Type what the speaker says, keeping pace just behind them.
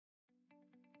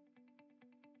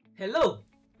Hello,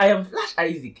 I am Flash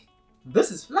Isaac. This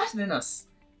is Flashlearners.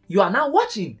 You are now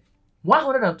watching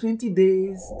 120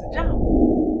 Days to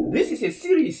Jamb. This is a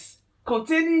series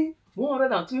containing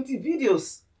 120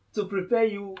 videos to prepare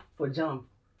you for Jamb.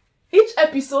 Each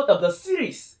episode of the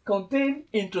series contains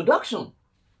introduction,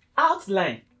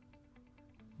 outline,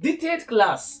 detailed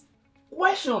class,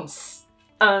 questions,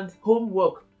 and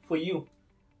homework for you.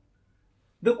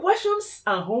 The questions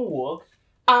and homework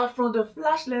are from the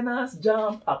Flashlearners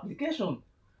Jamb application.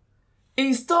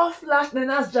 Install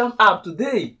Flashlearners Jamb app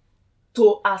today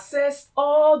to access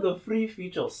all the free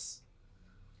features.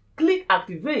 Click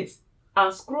Activate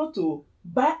and scroll to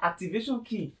Buy Activation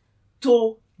Key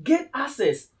to get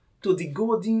access to the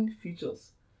golden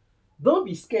features. Don't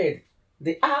be scared,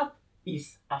 the app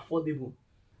is affordable.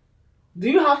 Do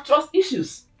you have trust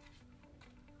issues?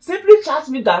 Simply chat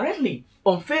me directly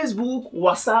on Facebook,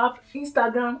 WhatsApp,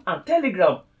 Instagram, and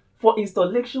Telegram for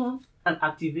installation and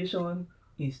activation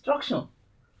instruction.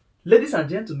 Ladies and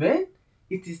gentlemen,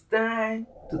 it is time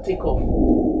to take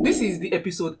off. This is the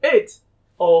episode 8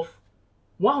 of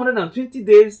 120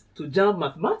 Days to Jamb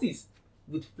Mathematics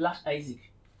with Flash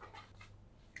Isaac.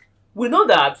 We know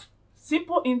that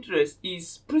simple interest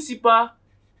is principal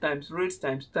times rate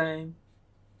times time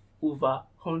over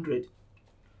 100.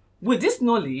 With this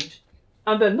knowledge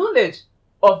and the knowledge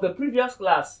of the previous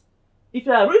class, if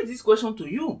I read this question to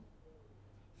you,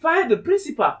 find the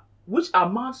principal which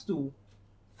amounts to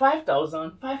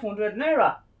 5,500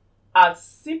 naira at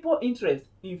simple interest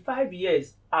in 5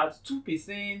 years at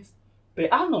 2% per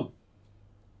annum.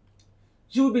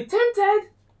 You will be tempted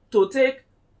to take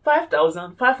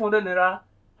 5,500 naira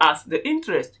as the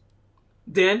interest,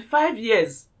 then 5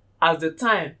 years as the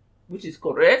time, which is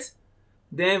correct,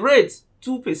 then rate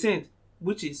 2%,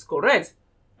 which is correct,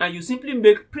 and you simply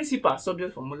make principal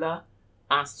subject formula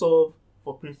and solve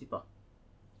for principal.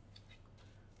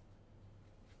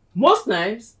 Most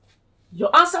times,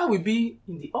 your answer will be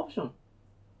in the option.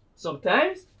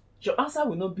 Sometimes, your answer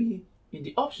will not be in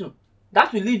the option.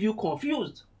 That will leave you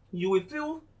confused. You will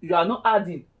feel you are not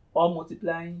adding or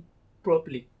multiplying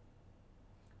properly.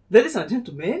 Ladies and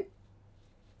gentlemen,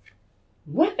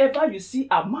 whenever you see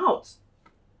amount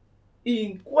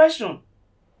in question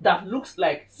that looks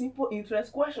like simple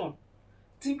interest question,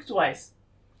 think twice.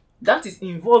 That is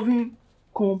involving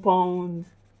compound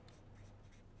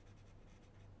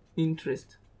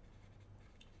interest.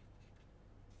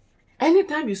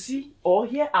 Anytime you see or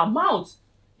hear amount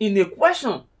in a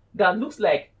question that looks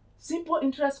like simple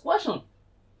interest question,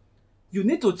 you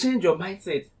need to change your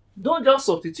mindset. Don't just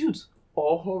substitute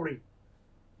or hurry.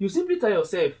 You simply tell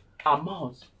yourself,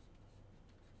 amount.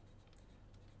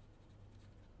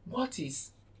 What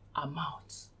is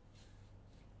amount?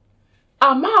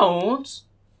 Amount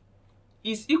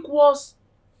is equals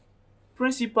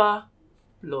principal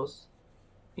plus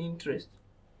interest.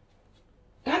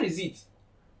 That is it.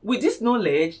 With this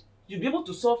knowledge, you'll be able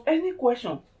to solve any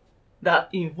question that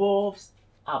involves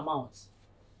amount.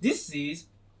 This is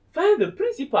find the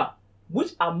principal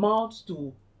which amounts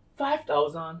to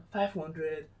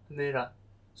 5,500 naira.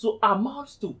 So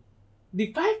amounts to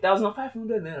the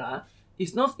 5,500 naira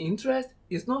is not interest,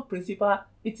 it's not principal,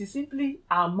 it is simply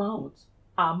amount.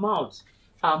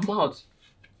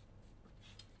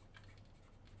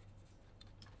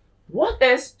 What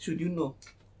else should you know?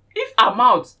 If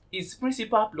amount is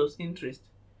principal plus interest,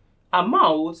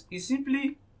 amount is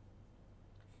simply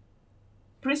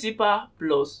principal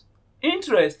plus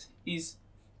interest is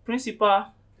principal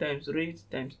times rate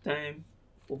times time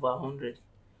over 100.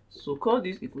 So call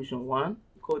this equation 1,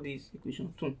 call this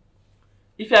equation 2.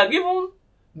 If you are given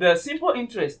the simple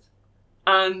interest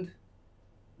and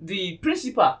the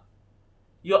principal,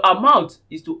 your amount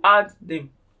is to add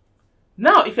them.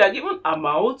 Now, if you are given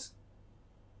amount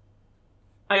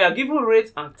and you are given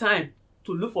rate and time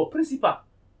to look for principal,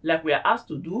 like we are asked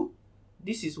to do,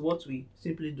 this is what we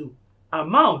simply do.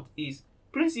 Amount is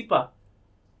principal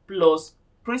plus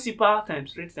principal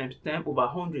times rate times time over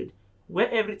 100, where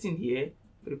everything here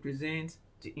represents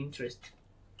the interest.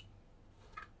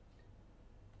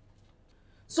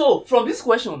 So, from this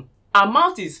question,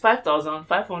 amount is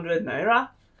 5,500 naira,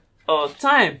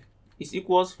 time is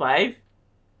equals 5,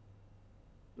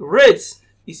 rate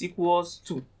is equals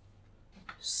 2.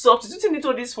 Substituting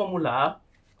into this formula,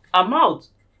 amount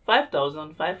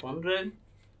 5,500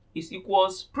 is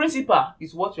equals principal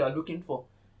is what you are looking for.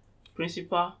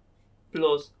 Principal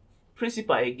plus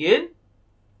principal again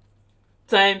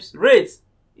times rate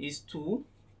is 2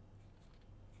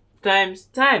 times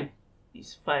time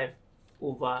is 5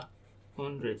 over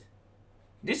 100.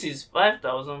 This is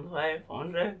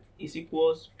 5,500 is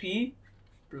equals P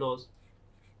plus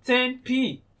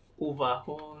 10P over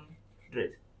 100.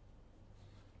 100.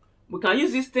 We can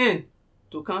use this 10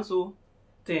 to cancel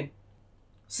 10.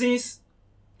 Since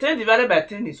 10 divided by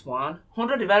 10 is 1,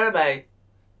 100 divided by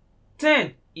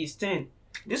 10 is 10.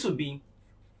 This would be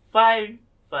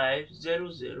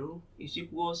 5500 is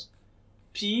equals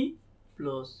P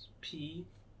plus P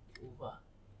over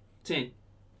 10.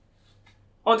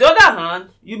 On the other hand,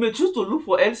 you may choose to look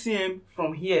for LCM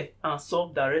from here and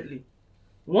solve directly.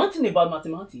 One thing about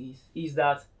mathematics is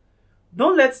that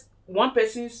don't let one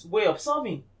person's way of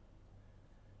solving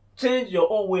change your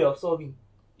own way of solving.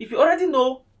 If you already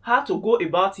know how to go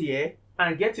about here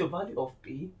and get your value of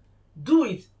P, do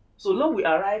it so long we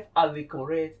arrive at the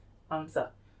correct answer.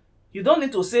 You don't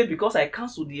need to say because I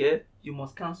cancelled here, you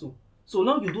must cancel. So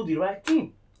long you do the right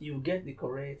thing, you get the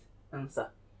correct answer.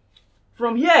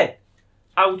 From here,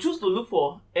 I will choose to look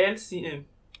for LCM.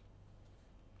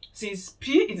 Since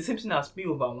P is the same thing as P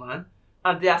over 1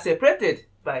 and they are separated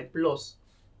by plus,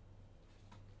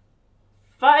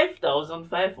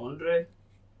 5500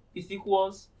 is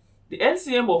equals the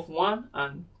LCM of 1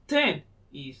 and 10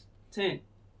 is 10.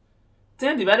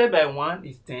 10 divided by 1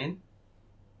 is 10.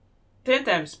 10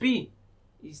 times P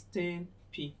is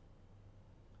 10P.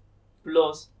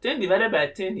 Plus 10 divided by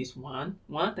 10 is 1.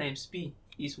 1 times P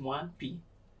is 1P.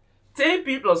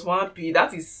 10P plus 1P,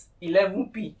 that is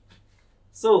 11P.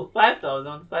 So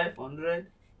 5500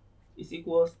 is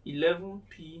equals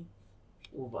 11P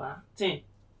over 10.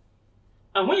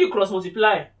 And when you cross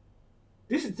multiply,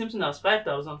 this is the same thing as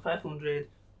 5500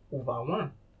 over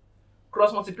 1.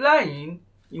 Cross multiplying,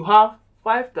 you have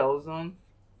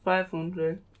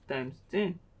 5500 times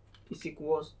 10 is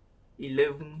equals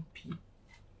 11P.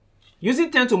 Using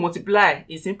 10 to multiply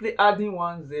is simply adding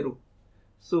 1 0.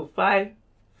 So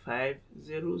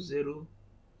 55000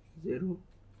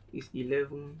 is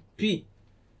 11P.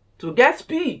 To get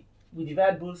P, we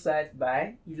divide both sides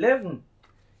by 11.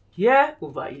 Here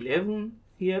over 11,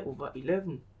 here over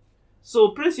 11. So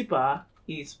principal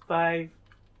is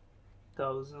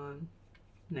 5000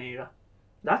 naira.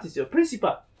 That is your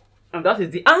principal. And that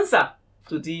is the answer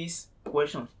to this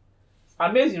question.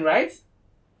 Amazing, right?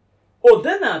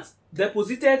 Odenat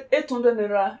deposited 800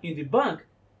 naira in the bank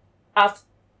at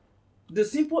the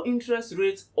simple interest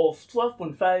rate of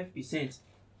 12.5%.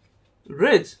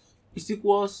 Rate is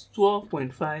equals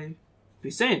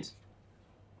 12.5%.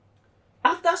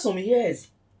 After some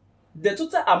years, the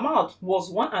total amount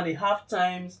was 1.5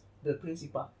 times the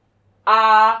principal.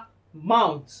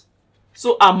 Amount.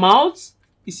 So amount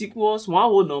is equals one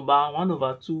whole number 1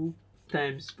 over 2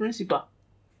 times principal.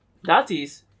 That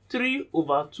is 3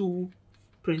 over 2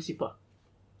 principal.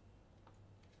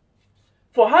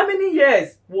 For how many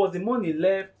years was the money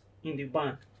left in the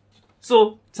bank?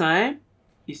 So time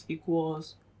is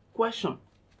equals question.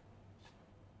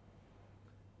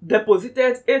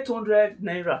 Deposited 800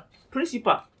 naira.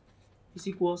 Principal is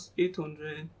equals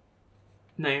 800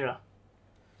 naira.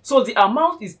 So the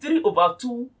amount is 3 over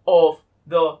 2 of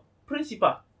the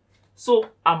principal. So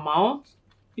amount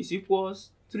is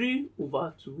equals 3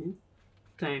 over 2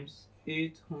 times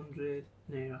 800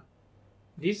 naira.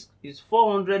 This is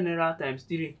 400 naira times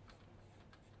 3.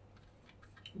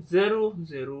 0,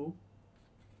 0.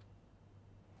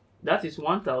 That is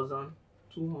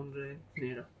 1200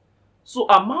 naira. So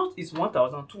amount is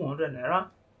 1200 naira.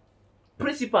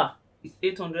 Principal is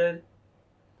 800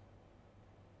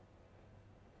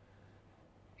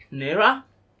 naira.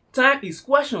 Time is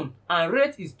question and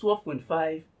rate is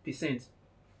 12.5%.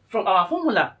 From our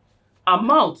formula,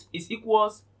 amount is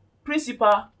equals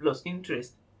principal plus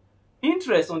interest.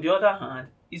 Interest, on the other hand,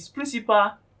 is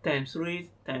principal times rate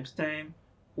times time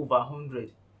over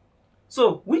 100.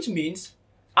 So, which means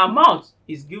amount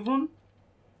is given,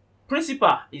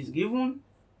 principal is given,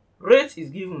 rate is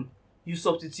given. You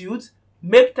substitute,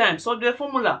 make time, solve the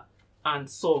formula, and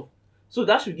solve. So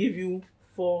that should give you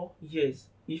 4 years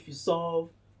if you solve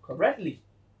correctly.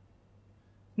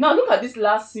 Now look at this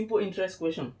last simple interest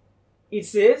question. It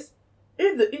says,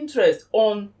 if the interest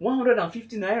on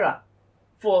 150 naira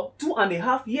for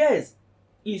 2.5 years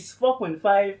is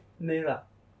 4.5 naira,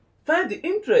 find the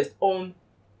interest on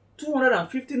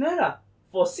 250 naira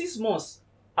for 6 months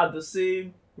at the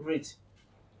same rate.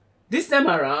 This time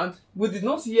around, we did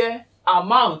not hear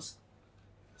amount.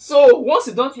 So once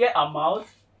you don't hear amount,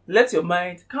 let your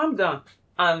mind calm down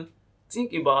and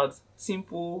think about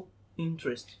simple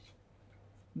interest.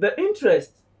 The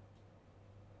interest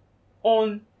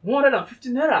on 150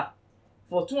 naira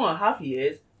for 2.5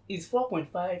 years is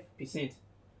 4.5%.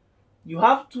 You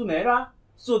have 2 naira,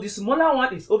 so the smaller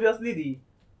one is obviously the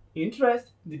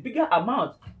interest, the bigger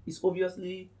amount is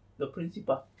obviously the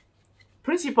principal.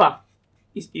 Principal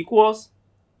is equals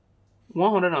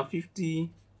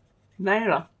 150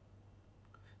 naira.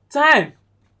 Time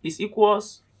is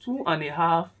equals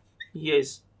 2.5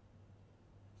 years.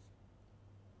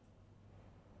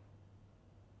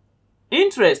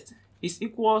 Interest is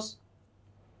equals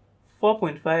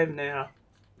 4.5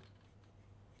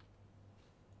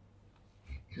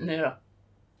 naira.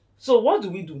 So what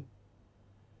do?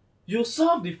 You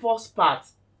solve the first part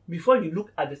before you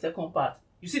look at the second part.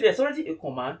 You see, there's already a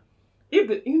command. If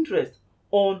the interest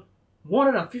on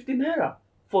 150 naira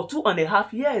for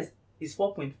 2.5 years is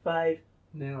 4.5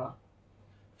 naira,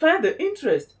 find the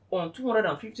interest on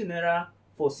 250 naira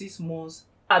for 6 months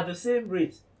at the same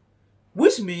rate.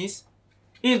 Which means,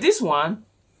 in this one,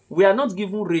 we are not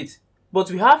given rate, but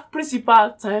we have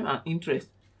principal, time, and interest.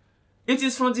 It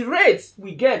is from the rate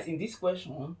we get in this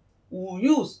question we will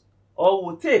use or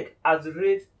will take as the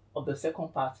rate of the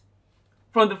second part.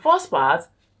 From the first part,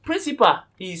 principal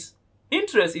is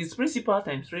interest is principal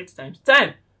times rate times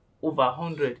time over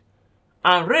 100,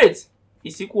 and rate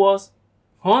is equals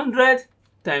 100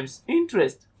 times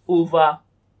interest over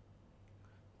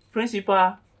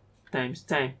principal times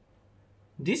time.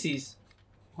 This is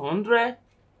 100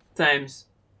 times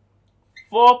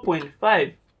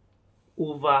 4.5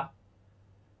 over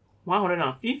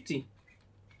 150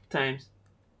 times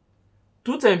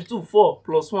 2 times 2, 4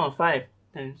 plus 1, 5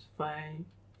 times 5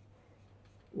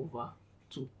 over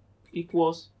 2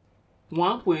 equals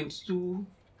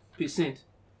 1.2%.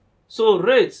 So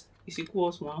rate is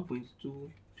equals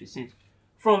 1.2%.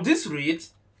 From this rate,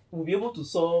 we'll be able to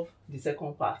solve the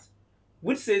second part,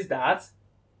 which says that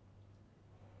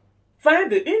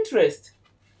find the interest.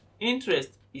 Interest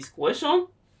is question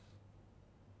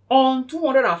on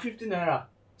 250 naira.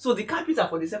 So the capital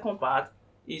for the second part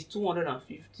is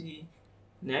 250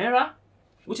 naira,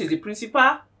 which is the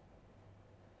principal,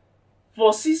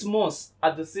 for 6 months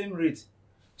at the same rate.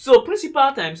 So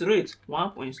principal times rate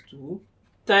 1.2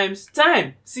 times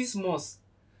time 6 months.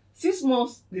 6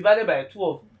 months divided by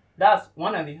 12, that's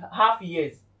 1.5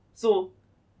 years. So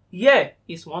year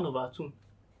is 1/2.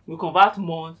 We convert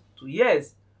month to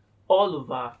years, all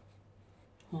over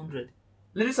 100.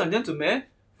 Ladies and gentlemen,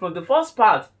 from the first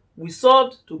part, we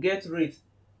solved to get rate,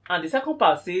 and the second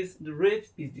part says the rate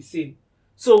is the same.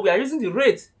 So we are using the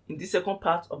rate in the second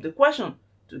part of the question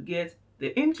to get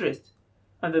the interest.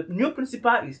 And the new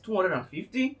principal is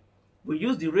 250. We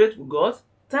use the rate we got.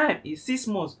 Time is 6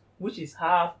 months, which is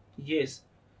half years.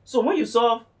 So when you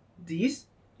solve this,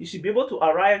 you should be able to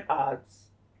arrive at,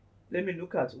 let me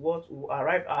look at what we will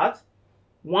arrive at,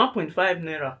 1.5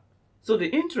 naira. So the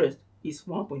interest is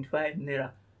 1.5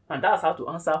 naira. And that's how to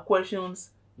answer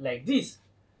questions like this.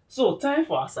 So time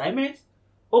for assignment.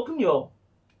 Open your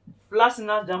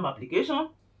Flashlearners Jamb application,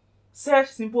 search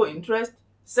simple interest,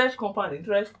 search compound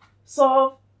interest,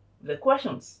 solve the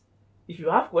questions. If you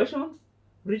have questions,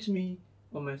 reach me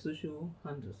on my social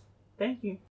handles. Thank you.